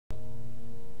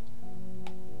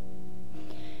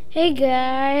Hey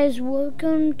guys,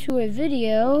 welcome to a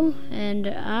video, and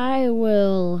I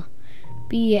will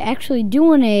be actually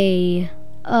doing a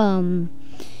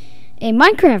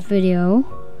Minecraft video.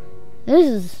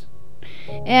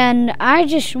 And I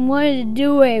just wanted to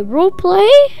do a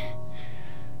roleplay.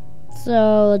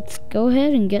 So let's go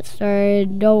ahead and get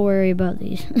started. Don't worry about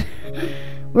these.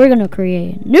 We're gonna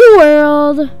create a new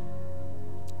world,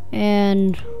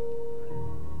 and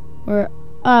we're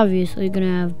obviously gonna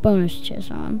have bonus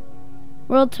chests on.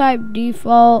 World type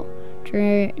default,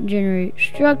 generate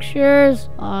structures,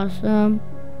 awesome.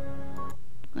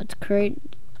 Let's create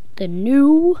the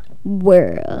new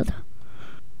world.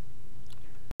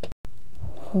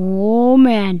 Oh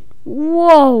man,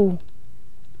 whoa.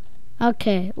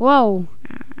 Okay, whoa.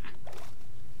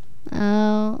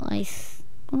 I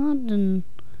spawned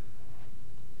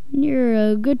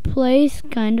near a good place,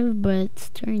 kind of, but it's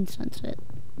turning sunset,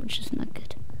 which is not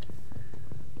good.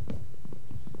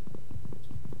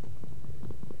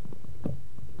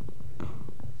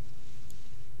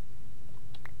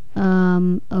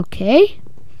 Okay.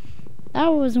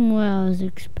 That wasn't what I was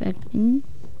expecting.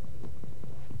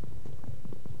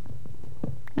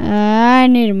 I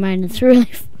need to mine this really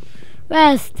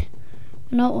fast.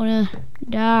 I don't want to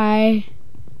die.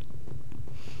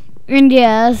 And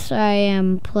yes, I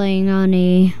am playing on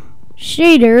a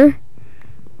shader,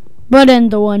 but in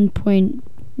the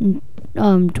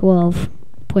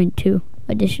 1.12.2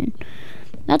 edition.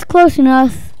 That's close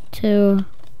enough to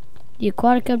the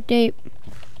aquatic update,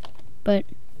 but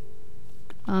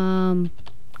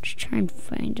just trying to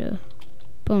find a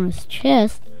bonus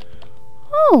chest.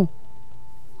 Oh,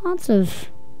 lots of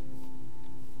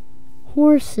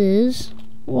horses.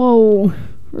 Whoa,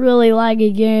 really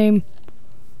laggy game.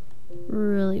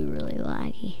 Really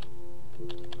laggy.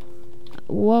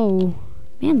 Whoa,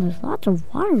 man, there's lots of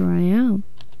water where I am.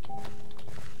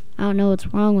 I don't know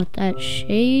what's wrong with that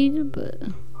shade, but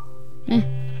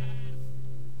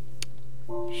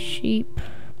sheep,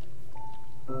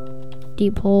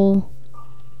 deep hole,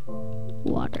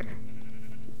 water.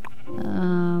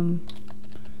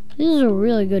 This is a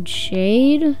really good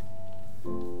shade.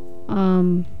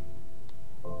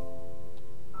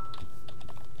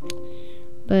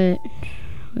 But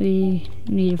we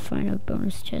need to find a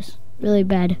bonus chest really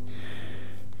bad.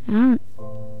 Or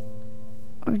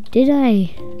did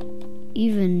I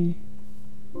even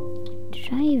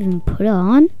put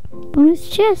on bonus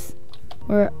chest?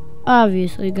 We're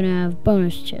obviously gonna have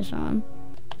bonus chests on.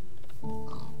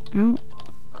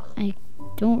 I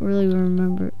don't really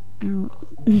remember. I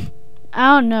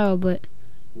don't know, but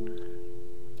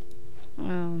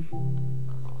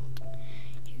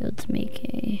here, let's make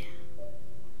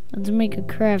a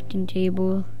crafting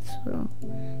table so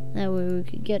that way we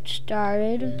could get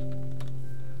started.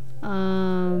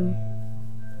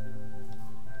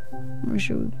 Where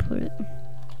should we put it?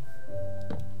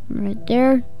 Right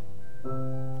there.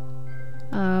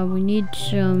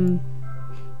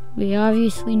 We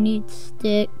obviously need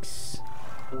sticks.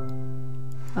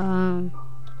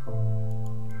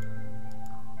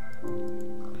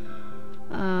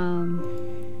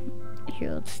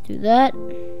 Here, let's do that.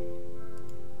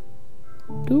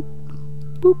 Boop,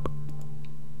 boop.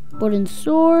 Wooden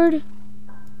sword.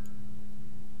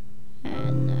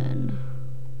 And then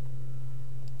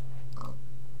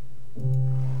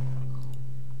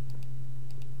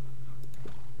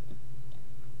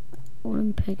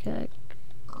wooden pickaxe.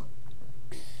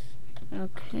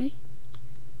 Okay.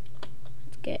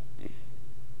 Let's get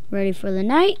ready for the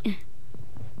night.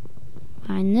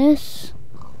 Find this.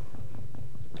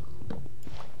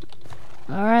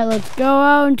 Alright, let's go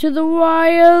out into the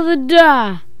wild.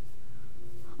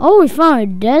 Oh, we found a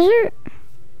desert?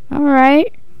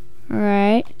 Alright.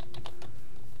 Let's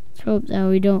hope that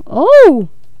we don't. Oh!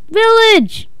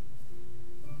 Village!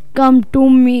 Come to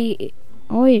me.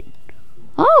 Oh, wait.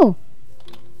 Oh!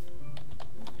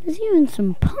 There's even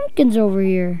some pumpkins over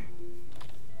here.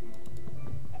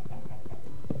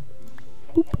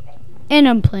 Boop. And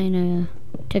I'm playing a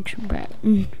texture pack.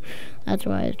 That's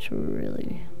why it's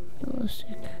really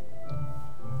realistic.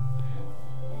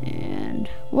 And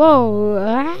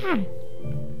whoa!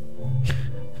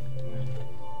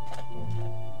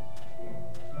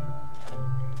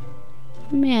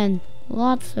 Man,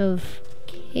 lots of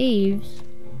caves.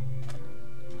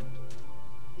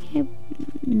 Okay,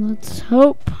 let's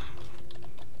hope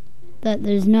that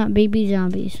there's not baby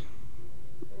zombies.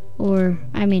 Or,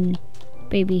 I mean,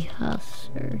 baby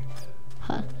husks or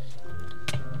husks.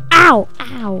 Ow!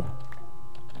 Ow!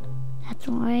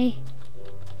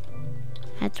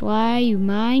 That's why you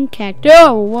mine cactus.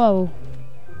 Oh, whoa.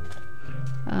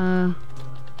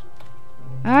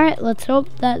 Alright, let's hope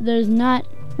that there's not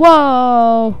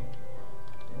Whoa!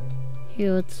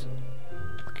 Here, let's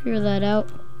clear that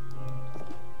out.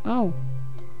 Oh.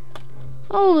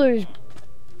 Oh, there's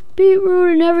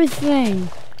beetroot and everything.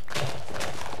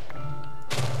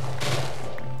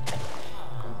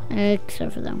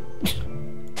 Except for them.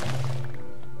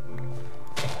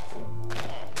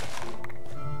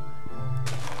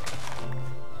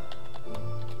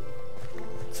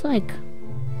 It's like...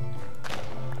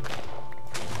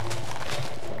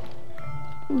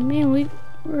 Man,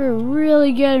 we're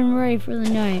really getting ready for the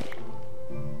night.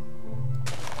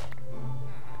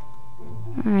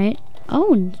 Alright.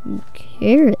 Oh, and some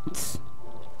carrots.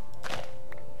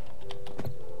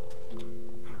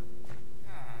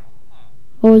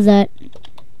 What was that?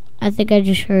 I think I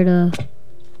just heard a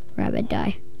rabbit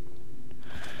die.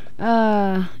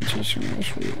 Teach some of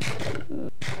this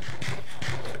root.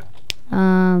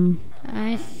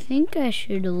 I think I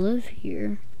should live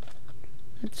here.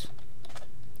 Let's...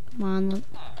 Come on,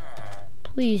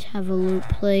 please have a loot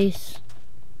place.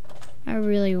 I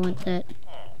really want that.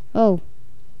 Oh.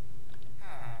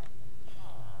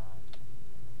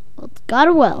 Well, it's got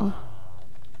a well.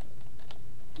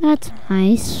 That's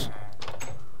nice.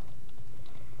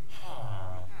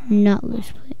 Not loot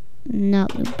place.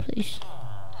 Not loot place.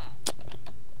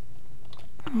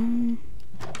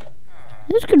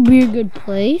 This could be a good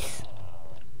place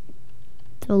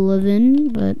to live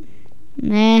in, but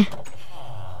nah.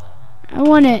 I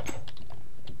want it.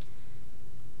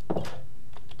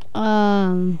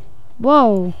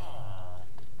 Whoa.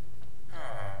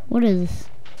 What is this?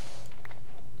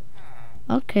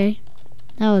 Okay.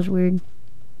 That was weird.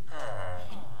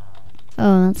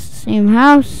 Oh, that's the same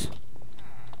house.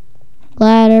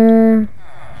 Ladder.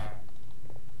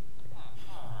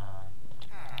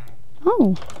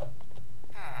 Oh.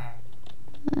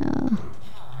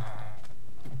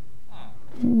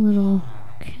 Little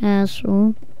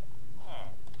castle.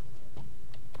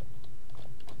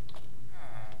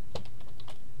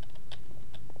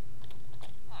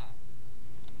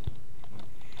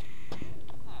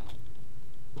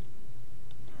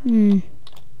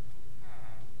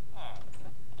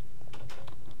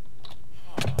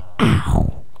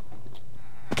 Ow.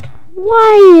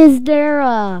 Why is there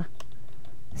a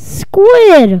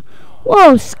squid?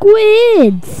 Whoa,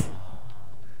 squids!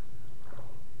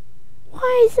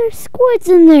 Why is there squids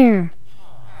in there?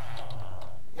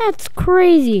 That's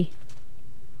crazy.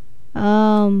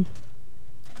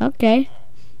 Okay.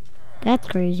 That's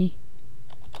crazy.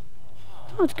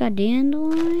 Oh, it's got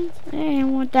dandelions. I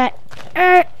didn't want that.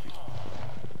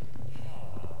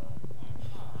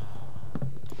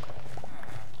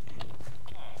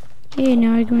 Hey,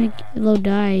 now you're going to low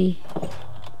die.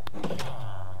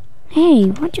 Hey,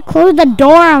 why don't you close the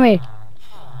door on me?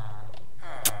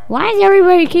 Why does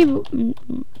everybody keep...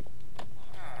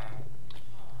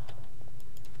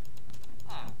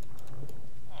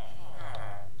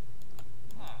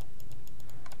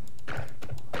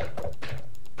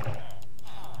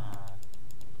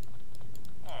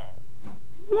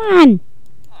 Come on.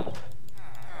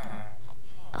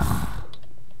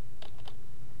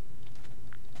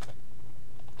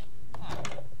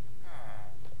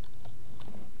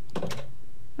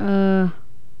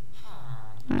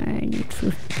 I need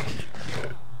food.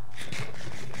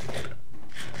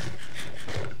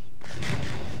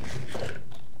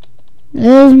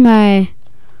 This is my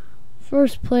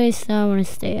first place that I want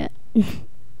to stay at.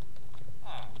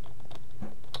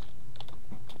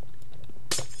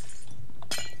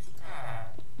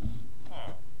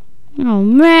 Oh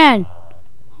man,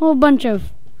 whole bunch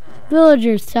of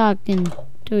villagers talking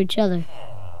to each other.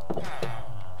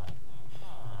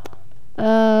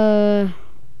 Here,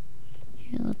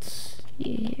 let's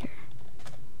see here.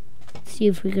 Let's see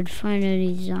if we could find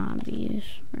any zombies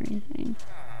or anything.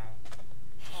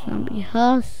 Zombie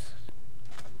husk.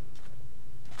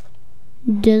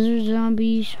 Desert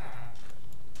zombies.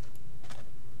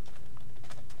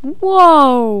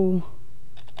 Whoa!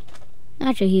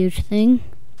 That's a huge thing.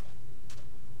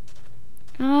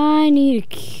 I need to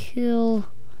kill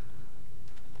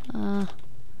a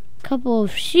couple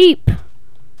of sheep.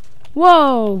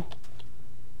 Whoa!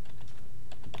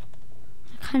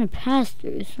 I kind of passed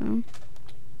through some.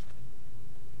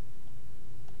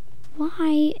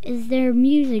 Why is there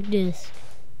music disc?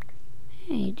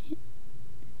 Hey, dude.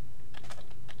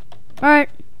 Alright.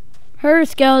 Her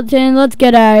skeleton, let's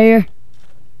get out of here.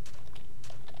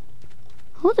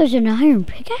 Oh, there's an iron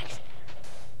pickaxe?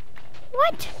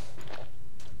 What?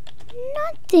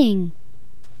 Nothing.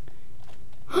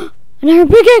 An iron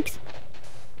pickaxe!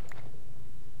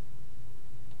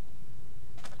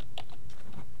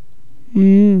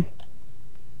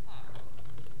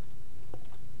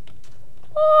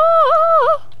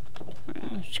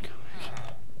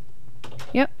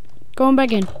 going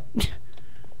back in.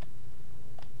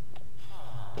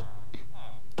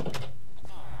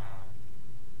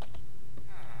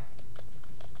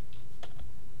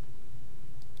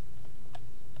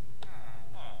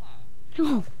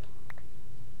 No.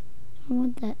 I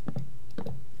want that.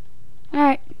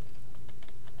 Alright.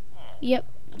 Yep.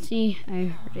 See,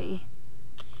 I heard a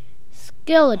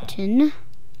skeleton.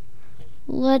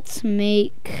 Let's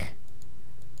make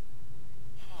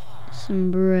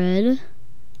some bread.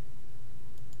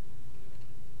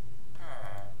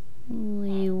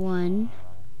 Only 1,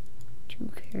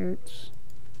 2 carrots.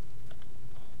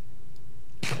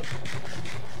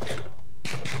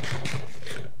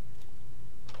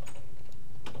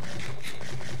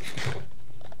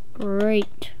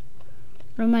 Great.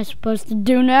 What am I supposed to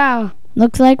do now?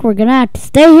 Looks like we're gonna have to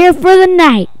stay here for the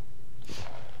night.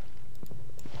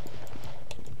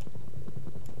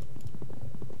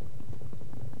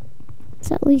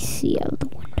 Let's at least see out the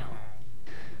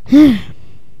window.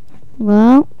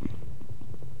 Well,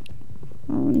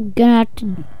 I'm gonna have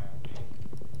to.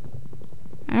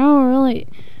 I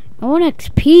want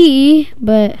XP,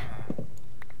 but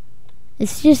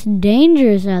it's just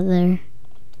dangerous out there.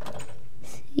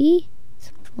 See?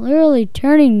 It's literally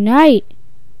turning night.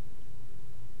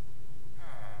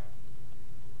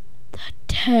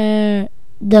 The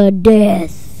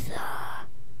death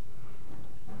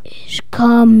is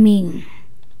coming.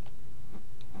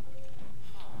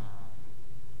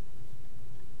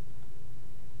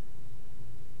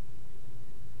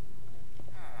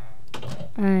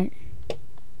 Alright.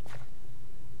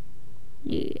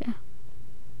 Yeah.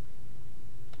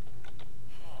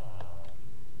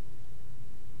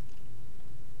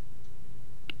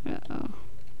 Uh-oh.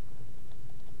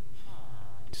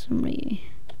 Somebody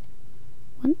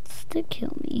wants to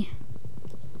kill me.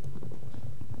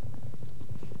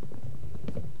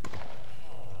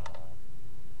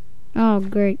 Oh,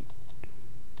 great.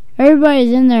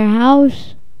 Everybody's in their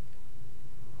house.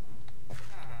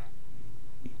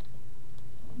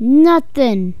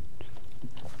 Nothing.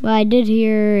 But I did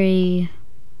hear a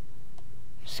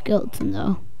skeleton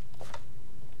though.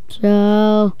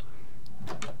 So,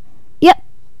 yep,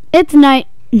 it's night.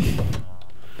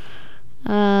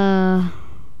 Now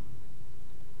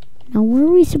what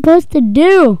are we supposed to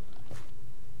do?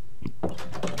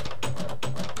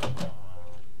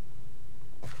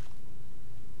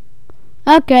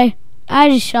 Okay, I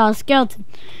just saw a skeleton.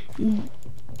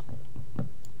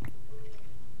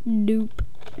 Nope.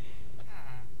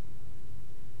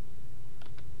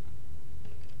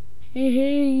 Hey,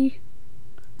 hey.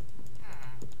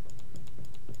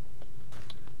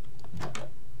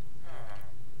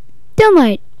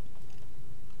 Daylight.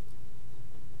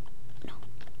 No.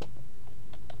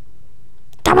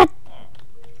 Stop it.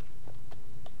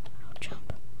 I'll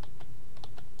jump.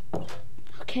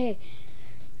 Okay.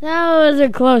 That was a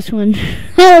close one.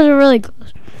 That was really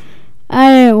close.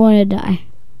 I didn't want to die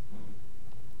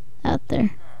out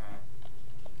there.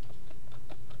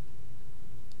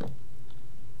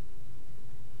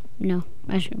 No,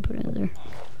 I shouldn't put it there.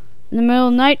 In the middle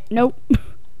of the night? Nope.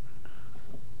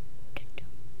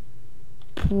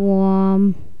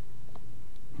 Bum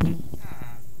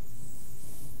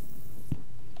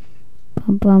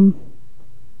bum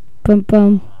bum bum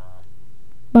bum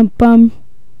bum bum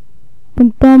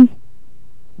bum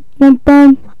bum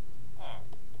bum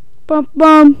bum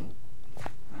bum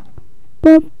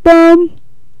bum bum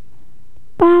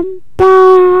bum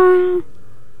bum.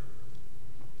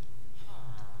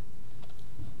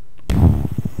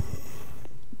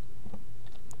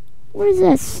 What is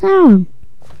that sound?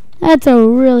 That's a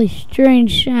really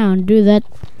strange sound, dude.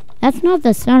 That's not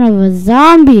the sound of a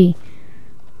zombie.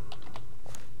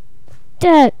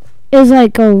 That is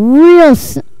like a real.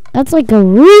 That's like a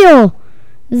real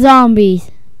zombie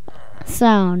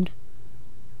sound.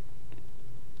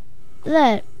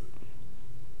 That.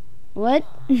 What?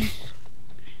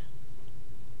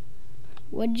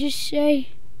 What'd you say?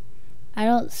 I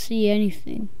don't see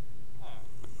anything.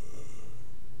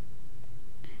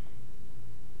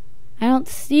 I don't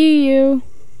see you.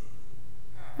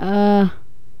 All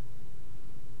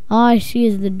I see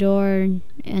is the door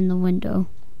and the window.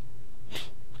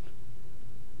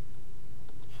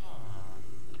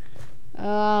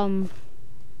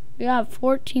 We got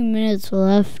 14 minutes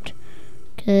left,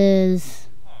 'cause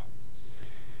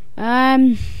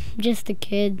I'm just a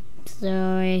kid, so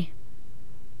I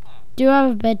do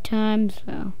have a bedtime,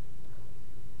 so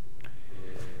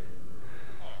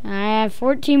I have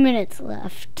 14 minutes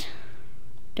left.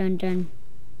 Dun dun.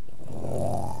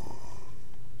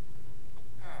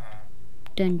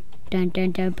 Dun dun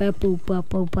dun dun ba boo ba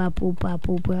boo ba boo ba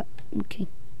boo ba. Okay.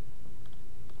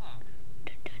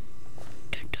 Dun, dun.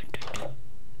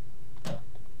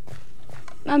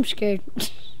 I'm scared.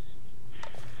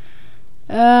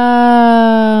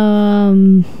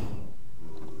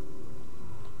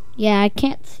 Yeah, I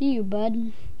can't see you,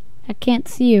 bud. I can't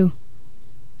see you.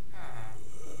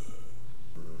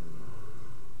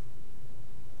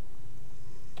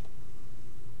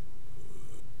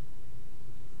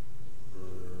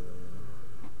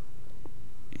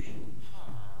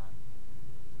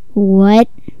 What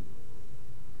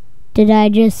did I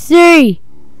just see?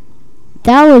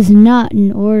 That was not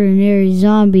an ordinary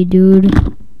zombie, dude.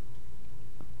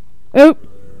 Oops.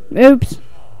 Oops.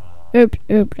 Oops.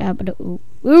 Oops.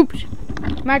 Oops.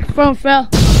 Microphone fell.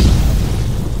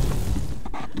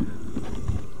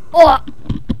 Oh!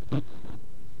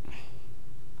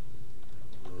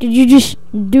 Did you just...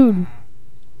 Dude.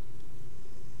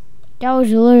 That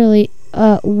was literally...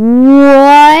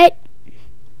 What?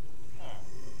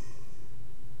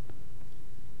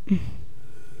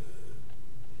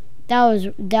 That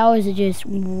was just...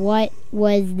 What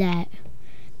was that?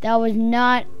 That was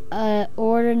not an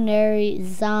ordinary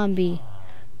zombie.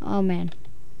 Oh, man.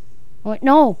 What?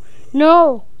 No!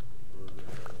 No!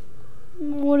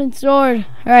 Wooden sword.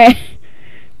 Alright.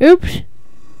 Oops.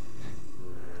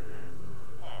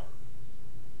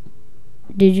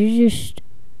 Did you just...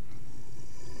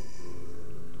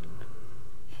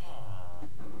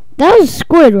 That was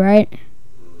squid, right?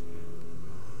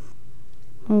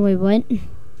 Oh, wait, what?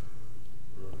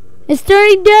 It's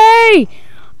 30 day!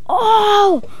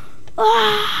 Oh!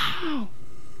 Oh!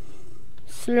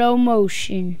 Slow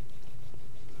motion.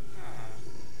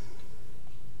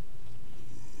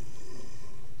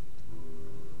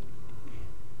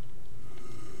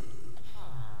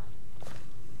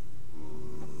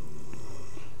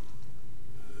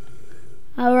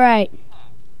 Alright.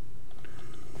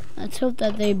 Let's hope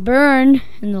that they burn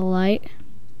in the light.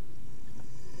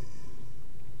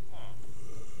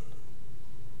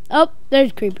 Oh,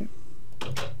 there's Creeper.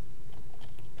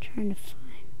 Trying to find.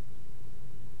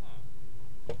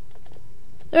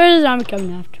 There's a zombie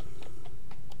coming after.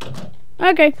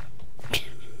 Okay.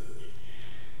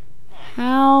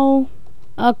 How?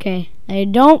 Okay. They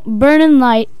don't burn in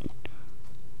light.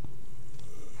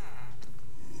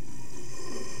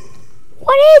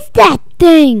 What is that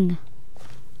thing?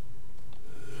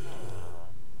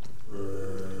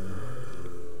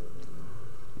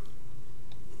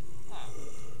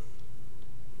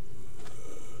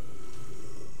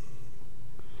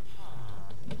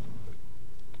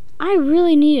 I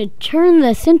really need to turn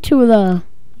this into the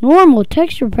normal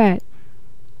texture pack.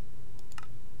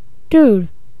 Dude,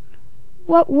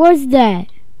 what was that?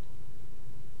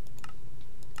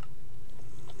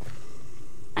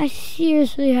 I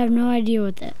seriously have no idea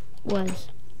what that was.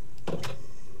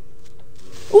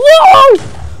 Whoa!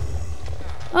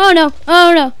 Oh no,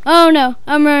 oh no, oh no.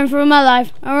 I'm running for my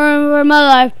life. I'm running for my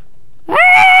life.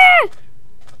 Ah!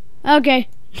 Okay.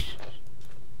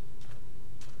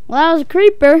 Well, that was a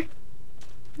creeper.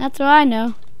 That's what I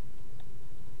know.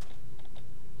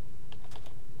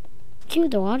 See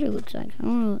what the water looks like. I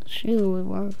want to see what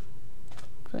water looks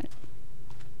like.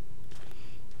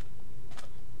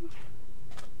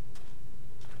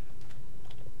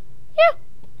 Yeah,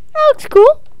 that looks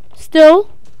cool. Still.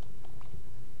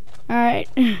 Alright.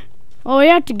 Well, we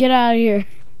have to get out of here.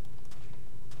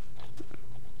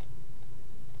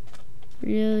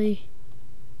 Really?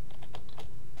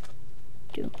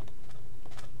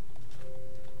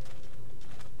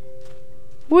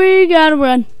 We gotta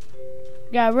run.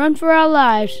 Gotta run for our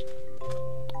lives.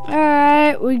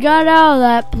 Alright, we got out of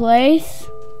that place.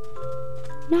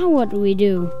 Now what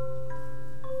do?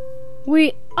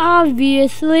 We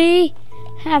obviously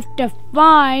have to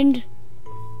find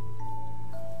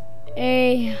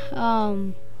a,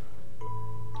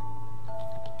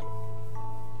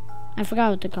 I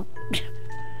forgot what they're called.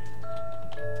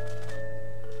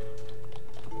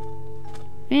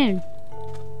 Man.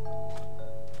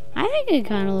 I think it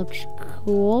kind of looks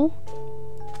cool,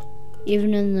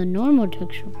 even in the normal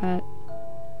texture pack.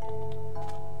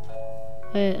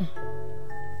 But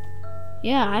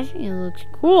yeah, I think it looks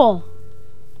cool.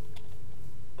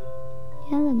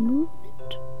 Yeah, the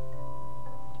movement,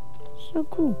 so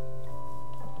cool.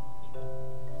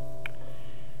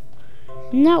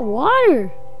 And that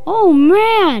water, oh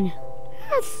man,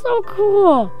 that's so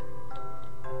cool.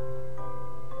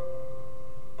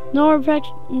 No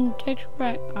texture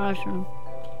pack, awesome.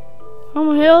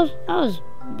 Chroma Hills,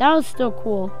 that was still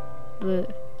cool, but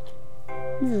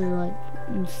this is like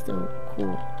still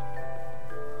cool.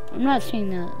 I'm not saying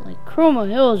that like Chroma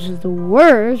Hills is the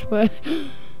worst, but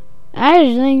I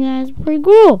just think that's pretty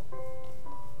cool.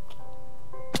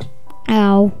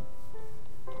 Ow.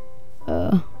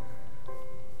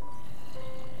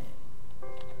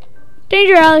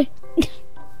 Danger alley.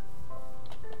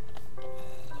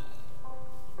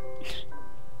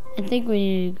 I think we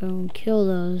need to go and kill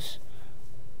those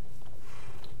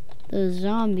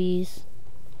zombies.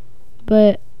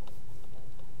 But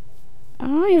I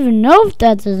don't even know if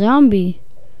that's a zombie.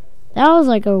 That was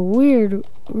like a weird,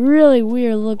 really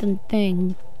weird looking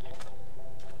thing.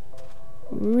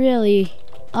 Really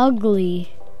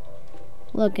ugly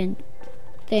looking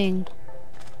thing.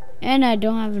 And I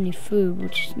don't have any food,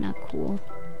 which is not cool.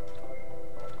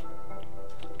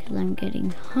 Because I'm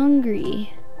getting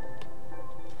hungry.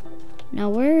 Now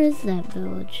where is that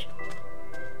village?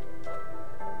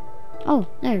 Oh,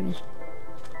 there it is.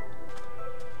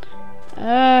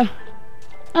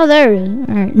 Oh, there it is.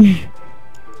 Alright.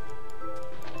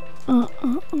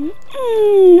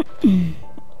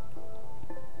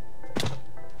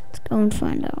 Let's go and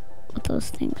find out what those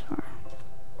things are.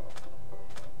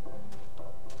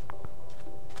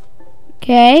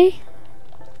 Okay.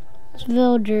 This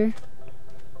villager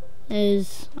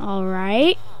is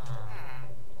alright.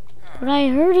 But I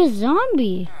heard a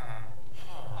zombie.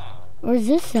 Or is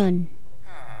this one?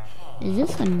 Is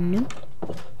this a new?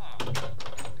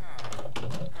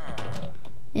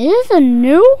 Is this a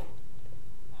new?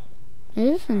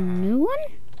 Is this a new one?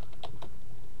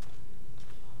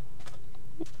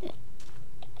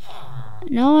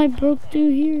 No, I broke through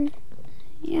here.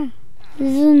 Yeah.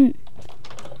 This isn't.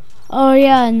 Oh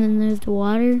yeah, and then there's the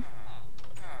water.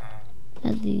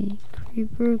 As the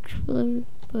creeper exploded,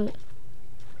 but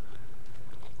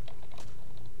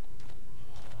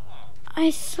I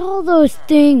saw those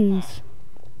things.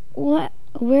 What?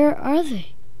 Where are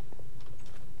they?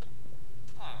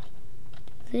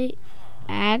 They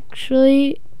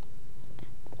actually.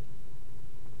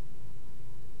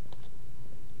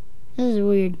 This is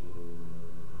weird.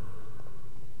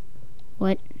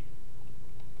 What?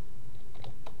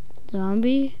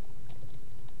 Zombie?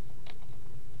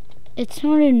 It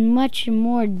sounded much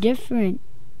more different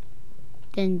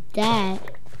than that.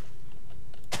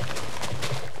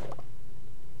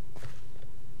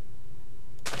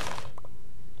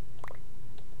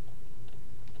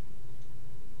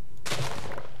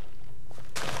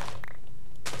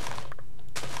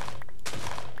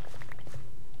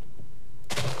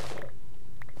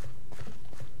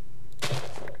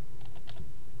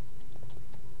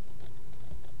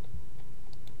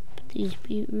 These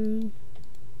beetroot.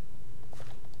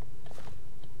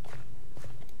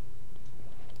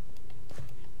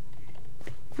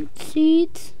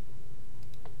 Seeds.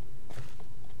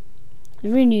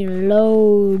 We need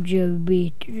loads of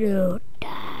beetroot.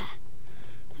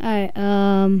 Alright,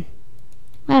 wow,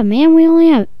 man, we only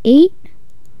have 8.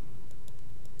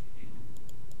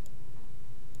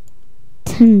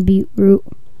 10 beetroot.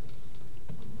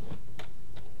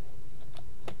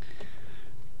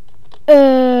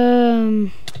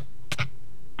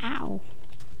 Ow.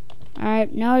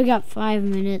 Alright, now we got 5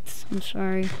 minutes. I'm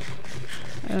sorry.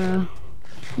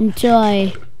 Until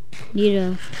I need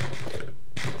to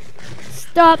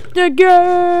stop the game.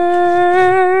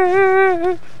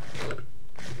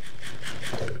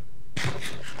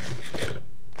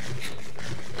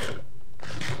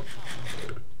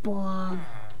 Boom.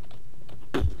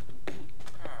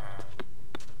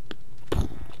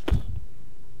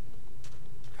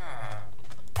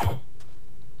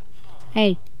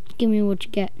 Hey, give me what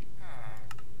you get.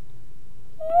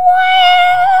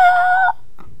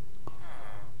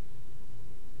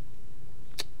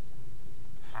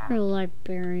 You're a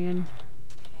librarian.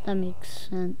 That makes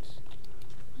sense.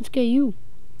 Let's get you.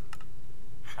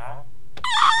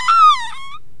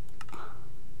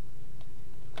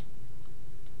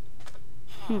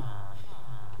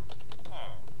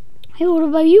 Hey, what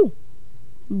about you?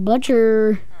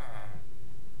 Butcher.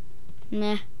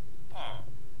 Nah.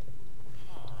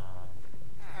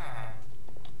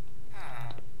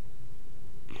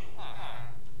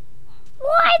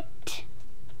 What?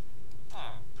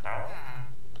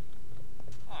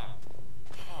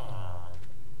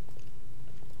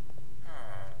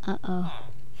 Uh-oh.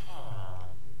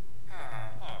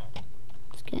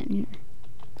 Let's get in here.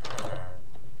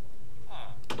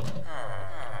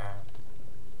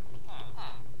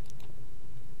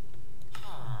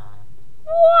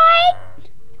 What?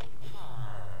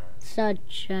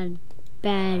 Such a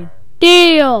bad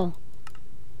deal.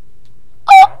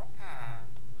 Oh!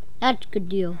 That's a good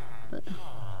deal, but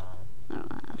I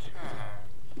don't have.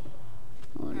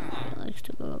 Oh, nobody likes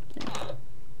to go up there.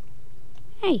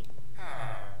 Hey.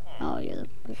 Oh, you're the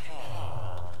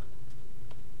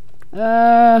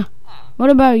bitch. What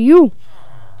about you?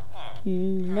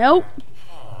 Nope.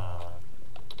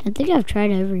 I think I've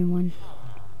tried everyone.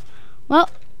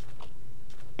 Well,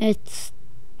 it's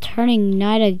turning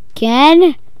night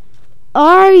again?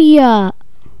 Are ya?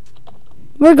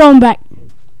 We're going back.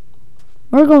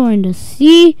 We're going to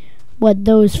see what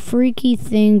those freaky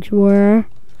things were.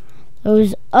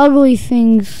 Those ugly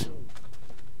things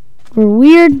were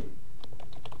weird.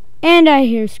 And I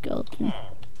hear skeleton.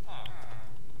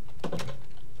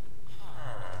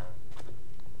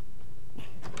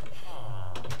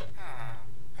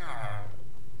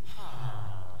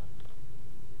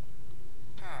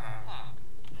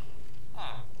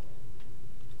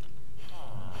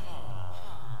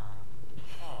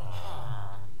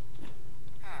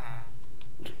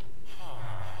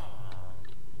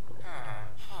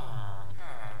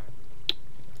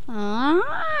 Oh.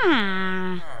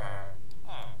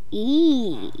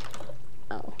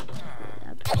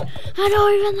 I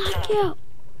don't even like you.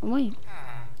 Wait.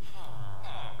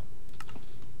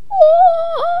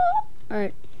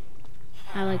 Alright.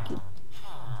 I like you.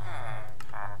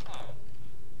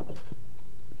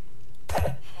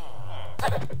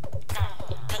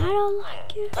 I don't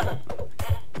like you.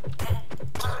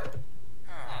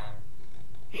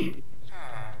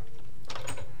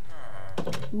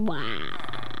 Wow.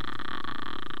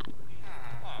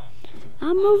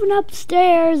 I'm moving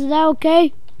upstairs. Is that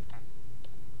okay?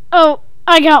 Oh,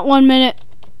 I got 1 minute.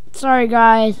 Sorry,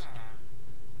 guys.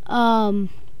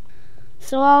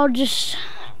 So I'll just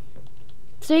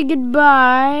say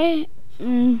goodbye.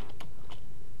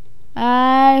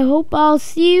 I hope I'll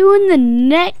see you in the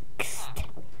next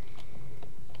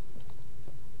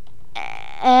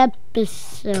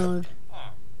episode.